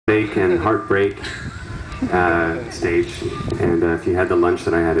Heartache and heartbreak stage, and if you had the lunch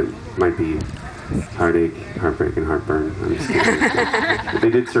that I had, it might be heartache, heartbreak, and heartburn. I'm just kidding. But they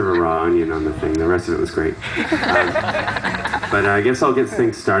did serve a raw onion on the thing. The rest of it was great. But I guess I'll get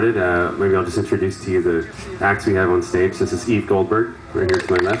things started. Maybe I'll just introduce to you the acts we have on stage. This is Eve Goldberg, right here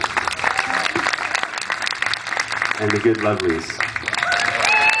to my left, and the Good Lovelies.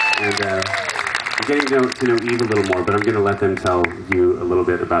 And I'm getting to know Eve a little more, but I'm going to let them tell you a little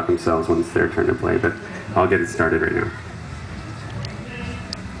bit about themselves when it's their turn to play. But I'll get it started right now.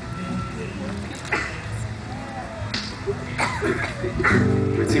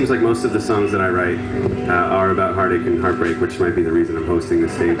 It seems like most of the songs that I write are about heartache and heartbreak, which might be the reason I'm hosting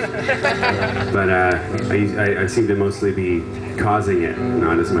this stage. But I seem to mostly be causing it,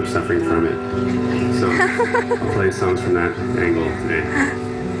 not as much suffering from it. So I'll play songs from that angle today.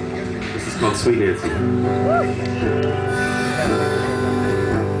 This is called Sweet Nancy.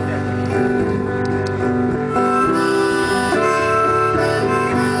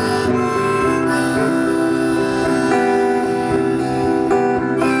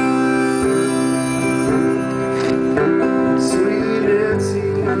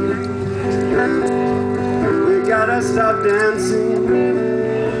 Stop dancing.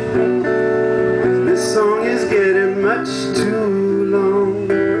 This song is getting much too long,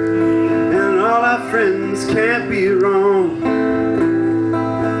 and all our friends can't be wrong.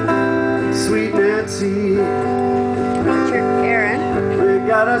 Sweet Nancy, Aaron, we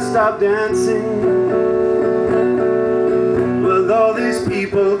gotta stop dancing with all these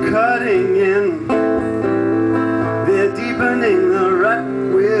people cutting in. They're deepening the rut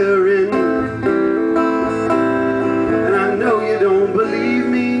we're in.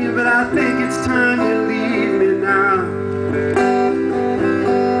 But I think it's time you leave me now.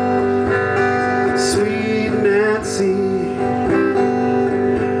 Sweet Nancy,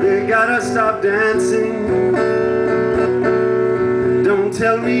 we gotta stop dancing. Don't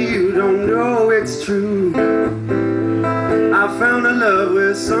tell me you don't know it's true. I found a love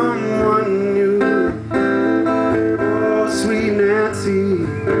with someone new. Oh, sweet Nancy,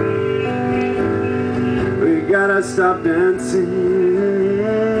 we gotta stop dancing.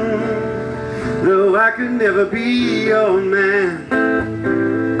 Though I could never be your man,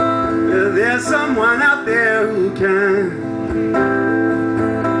 there's someone out there who can.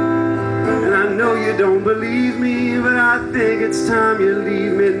 And I know you don't believe me, but I think it's time you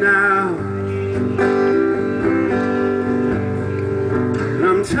leave me now. And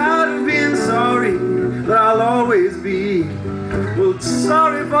I'm tired of being sorry, but I'll always be. Well,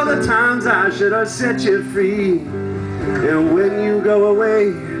 sorry for the times I should have set you free. And when you go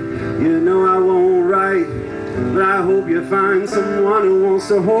away, you know I won't write, but I hope you find someone who wants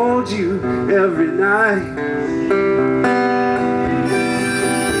to hold you every night.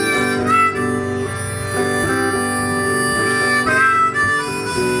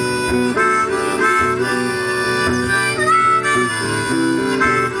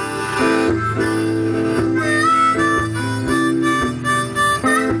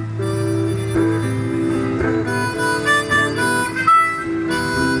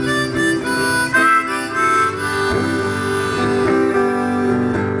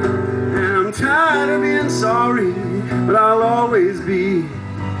 Sorry, but I'll always be.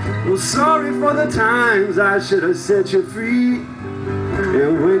 Well, sorry for the times I should have set you free.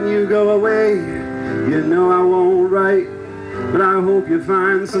 And when you go away, you know I won't write, but I hope you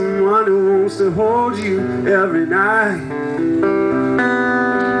find someone who wants to hold you every night.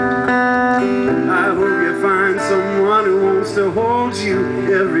 I hope you find someone who wants to hold you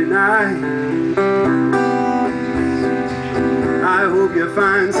every night. I hope you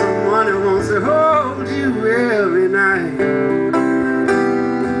find someone who wants to hold you every night.